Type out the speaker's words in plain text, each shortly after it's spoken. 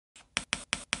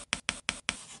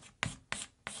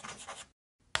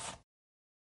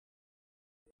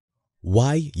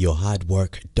Why your hard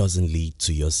work doesn't lead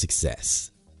to your success.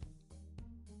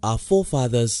 Our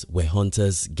forefathers were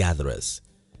hunters-gatherers.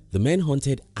 The men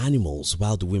hunted animals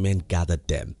while the women gathered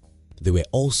them. They were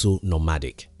also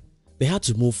nomadic. They had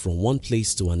to move from one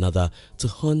place to another to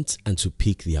hunt and to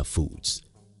pick their foods.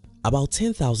 About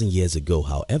 10,000 years ago,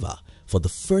 however, for the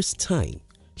first time,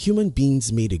 human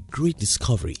beings made a great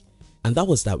discovery, and that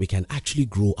was that we can actually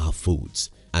grow our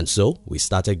foods. And so we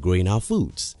started growing our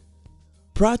foods.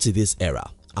 Prior to this era,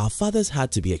 our fathers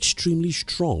had to be extremely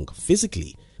strong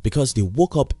physically because they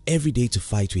woke up every day to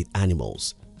fight with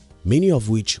animals, many of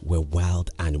which were wild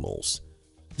animals.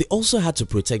 They also had to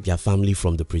protect their family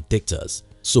from the predators,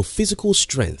 so physical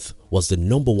strength was the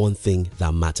number one thing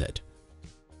that mattered.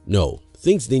 No,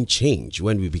 things didn't change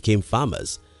when we became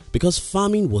farmers because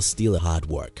farming was still hard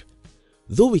work.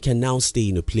 Though we can now stay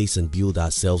in a place and build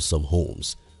ourselves some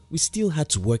homes, we still had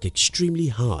to work extremely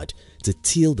hard to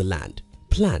till the land,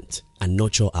 plant and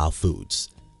nurture our foods.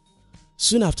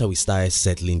 Soon after we started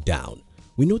settling down,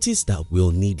 we noticed that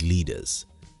we'll need leaders.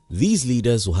 These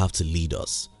leaders will have to lead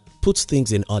us, put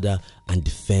things in order and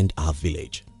defend our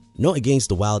village, not against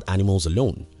the wild animals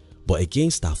alone, but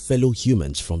against our fellow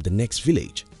humans from the next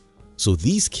village. So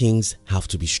these kings have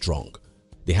to be strong.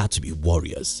 They had to be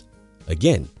warriors.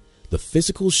 Again, the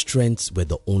physical strengths were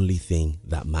the only thing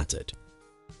that mattered.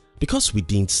 Because we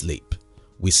didn't sleep,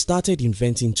 we started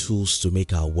inventing tools to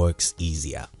make our works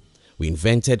easier. We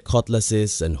invented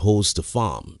cutlasses and hoes to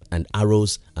farm and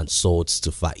arrows and swords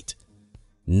to fight.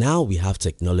 Now we have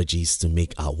technologies to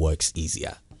make our works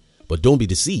easier. But don't be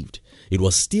deceived, it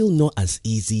was still not as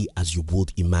easy as you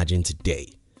would imagine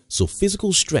today. So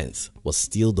physical strength was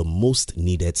still the most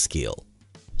needed skill.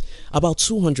 About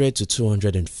 200 to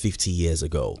 250 years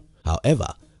ago, however,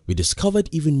 we discovered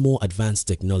even more advanced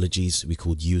technologies we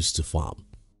could use to farm.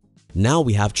 Now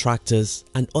we have tractors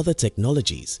and other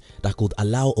technologies that could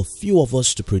allow a few of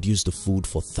us to produce the food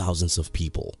for thousands of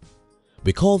people.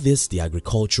 We call this the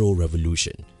agricultural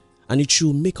revolution, and it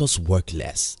should make us work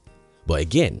less. But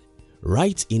again,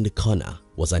 right in the corner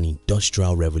was an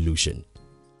industrial revolution.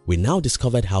 We now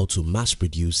discovered how to mass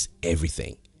produce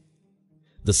everything.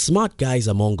 The smart guys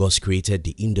among us created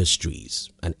the industries,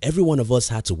 and every one of us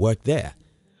had to work there.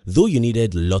 Though you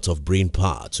needed a lot of brain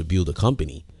power to build a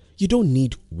company, you don't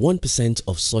need 1%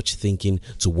 of such thinking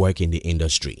to work in the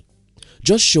industry.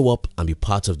 Just show up and be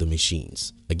part of the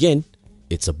machines. Again,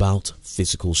 it's about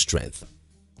physical strength.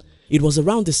 It was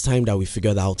around this time that we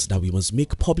figured out that we must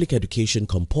make public education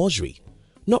compulsory.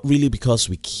 Not really because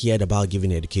we cared about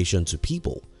giving education to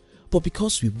people, but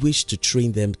because we wished to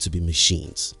train them to be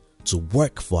machines, to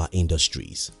work for our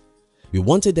industries. We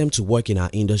wanted them to work in our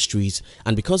industries,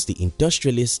 and because the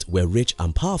industrialists were rich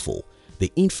and powerful,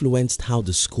 they influenced how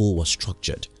the school was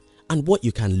structured and what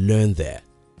you can learn there.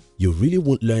 You really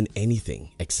won't learn anything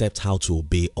except how to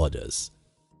obey orders.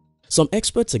 Some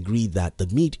experts agree that the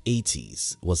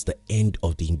mid-80s was the end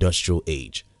of the industrial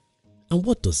age. And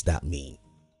what does that mean?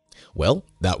 Well,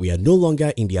 that we are no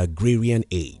longer in the agrarian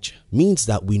age means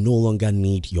that we no longer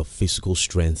need your physical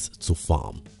strength to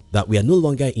farm. That we are no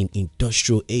longer in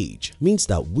industrial age means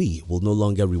that we will no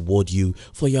longer reward you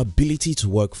for your ability to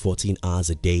work 14 hours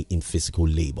a day in physical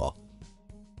labor.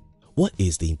 What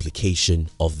is the implication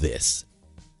of this?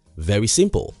 Very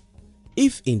simple.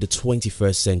 If in the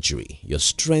 21st century your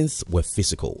strengths were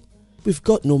physical, we've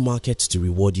got no market to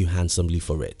reward you handsomely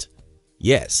for it.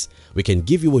 Yes, we can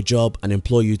give you a job and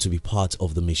employ you to be part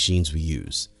of the machines we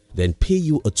use, then pay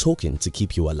you a token to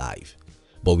keep you alive.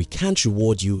 But we can't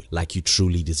reward you like you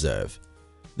truly deserve.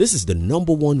 This is the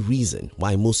number one reason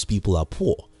why most people are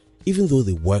poor, even though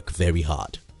they work very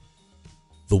hard.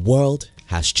 The world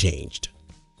has changed.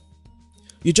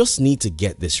 You just need to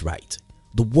get this right.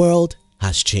 The world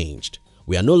has changed.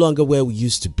 We are no longer where we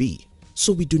used to be,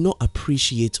 so we do not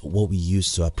appreciate what we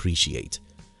used to appreciate.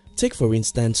 Take for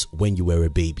instance when you were a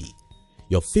baby.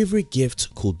 Your favorite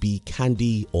gift could be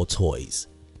candy or toys.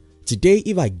 Today,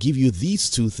 if I give you these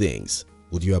two things,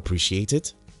 would you appreciate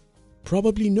it?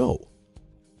 Probably no.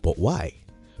 But why?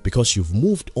 Because you've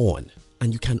moved on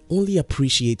and you can only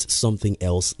appreciate something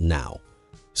else now.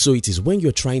 So it is when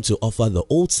you're trying to offer the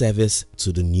old service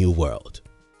to the new world.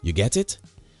 You get it?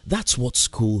 That's what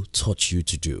school taught you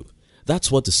to do. That's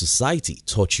what the society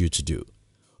taught you to do.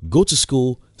 Go to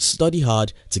school, study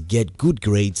hard to get good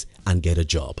grades and get a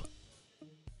job.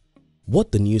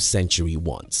 What the new century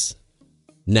wants.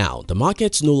 Now, the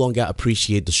markets no longer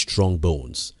appreciate the strong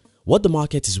bones. What the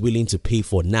market is willing to pay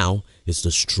for now is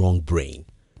the strong brain.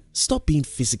 Stop being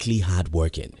physically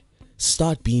hardworking.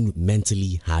 Start being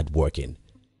mentally hardworking.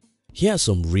 Here are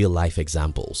some real-life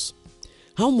examples.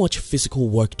 How much physical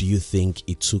work do you think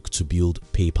it took to build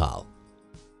PayPal?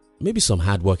 maybe some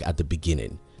hard work at the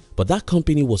beginning, but that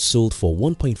company was sold for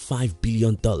 $1.5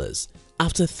 billion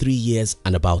after 3 years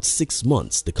and about 6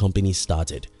 months the company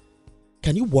started.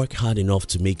 Can you work hard enough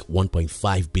to make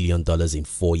 $1.5 billion in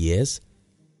 4 years?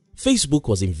 Facebook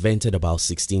was invented about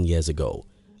 16 years ago,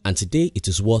 and today it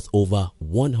is worth over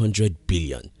 $100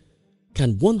 billion.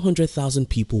 Can 100,000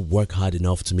 people work hard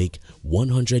enough to make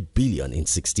 $100 billion in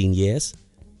 16 years?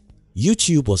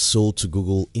 YouTube was sold to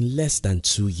Google in less than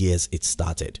 2 years it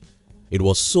started. It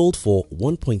was sold for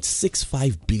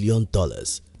 $1.65 billion.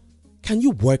 Can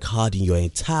you work hard in your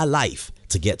entire life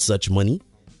to get such money?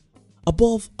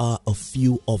 Above are a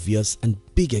few obvious and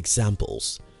big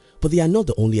examples, but they are not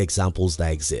the only examples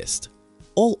that exist.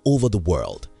 All over the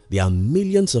world, there are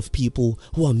millions of people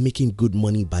who are making good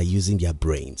money by using their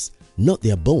brains, not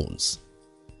their bones.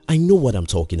 I know what I'm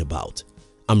talking about.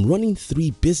 I'm running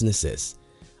 3 businesses.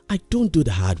 I don't do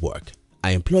the hard work.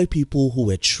 I employ people who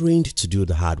were trained to do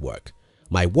the hard work.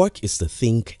 My work is to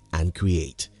think and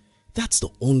create. That's the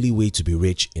only way to be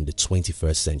rich in the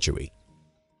 21st century.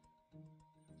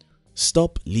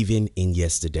 Stop living in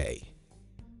yesterday.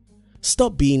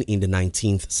 Stop being in the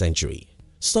 19th century.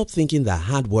 Stop thinking that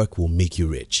hard work will make you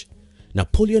rich.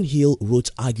 Napoleon Hill wrote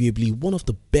arguably one of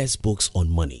the best books on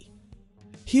money.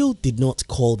 Hill did not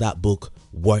call that book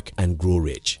Work and Grow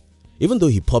Rich. Even though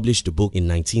he published the book in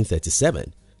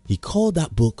 1937, he called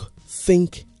that book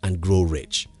Think and Grow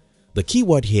Rich. The key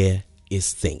word here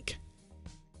is think.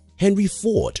 Henry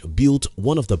Ford built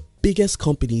one of the biggest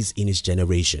companies in his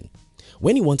generation.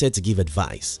 When he wanted to give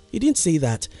advice, he didn't say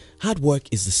that hard work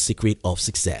is the secret of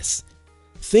success.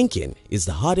 Thinking is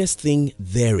the hardest thing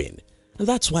therein, and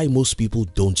that's why most people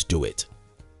don't do it.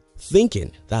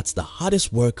 Thinking, that's the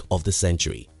hardest work of the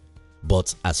century.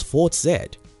 But as Ford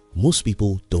said, most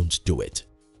people don't do it.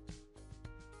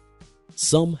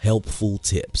 Some helpful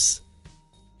tips.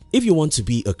 If you want to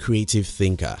be a creative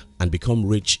thinker and become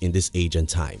rich in this age and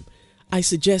time, I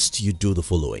suggest you do the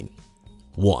following.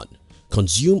 1.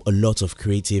 Consume a lot of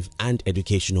creative and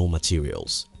educational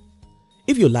materials.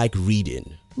 If you like reading,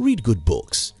 read good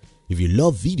books. If you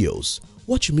love videos,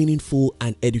 watch meaningful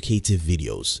and educative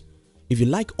videos. If you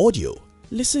like audio,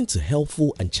 listen to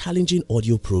helpful and challenging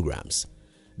audio programs.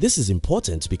 This is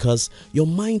important because your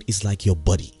mind is like your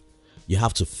body. You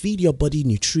have to feed your body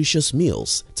nutritious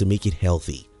meals to make it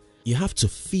healthy. You have to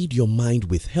feed your mind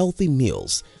with healthy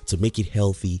meals to make it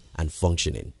healthy and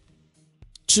functioning.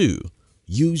 2.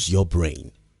 Use your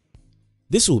brain.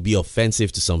 This will be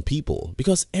offensive to some people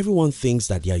because everyone thinks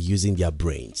that they are using their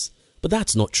brains, but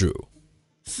that's not true.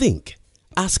 Think,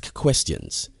 ask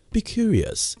questions, be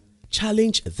curious,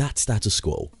 challenge that status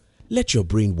quo, let your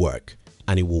brain work,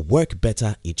 and it will work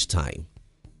better each time.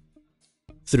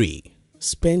 3.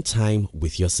 Spend time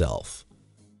with yourself.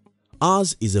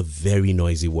 Ours is a very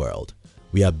noisy world.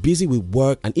 We are busy with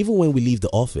work, and even when we leave the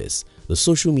office, the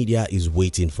social media is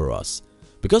waiting for us.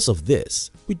 Because of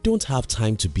this, we don't have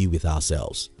time to be with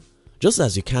ourselves. Just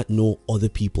as you can't know other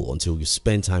people until you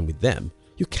spend time with them,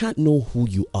 you can't know who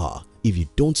you are if you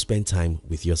don't spend time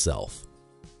with yourself.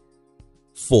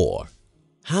 4.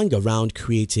 Hang around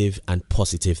creative and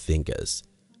positive thinkers.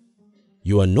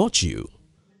 You are not you,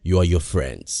 you are your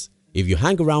friends. If you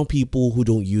hang around people who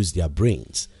don't use their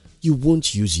brains, you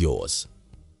won't use yours.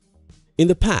 In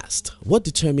the past, what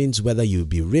determines whether you'll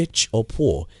be rich or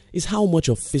poor is how much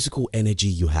of physical energy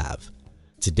you have.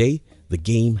 Today, the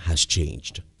game has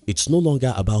changed. It's no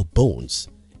longer about bones,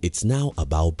 it's now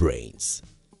about brains.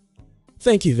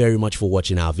 Thank you very much for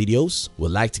watching our videos. We'd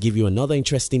like to give you another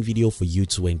interesting video for you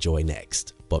to enjoy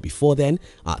next. But before then,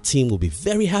 our team will be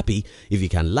very happy if you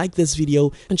can like this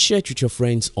video and share it with your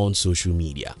friends on social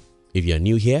media. If you're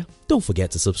new here, don't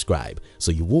forget to subscribe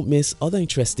so you won't miss other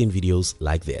interesting videos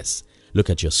like this. Look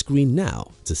at your screen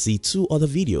now to see 2 other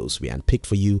videos we handpicked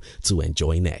for you to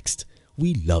enjoy next.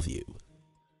 We love you.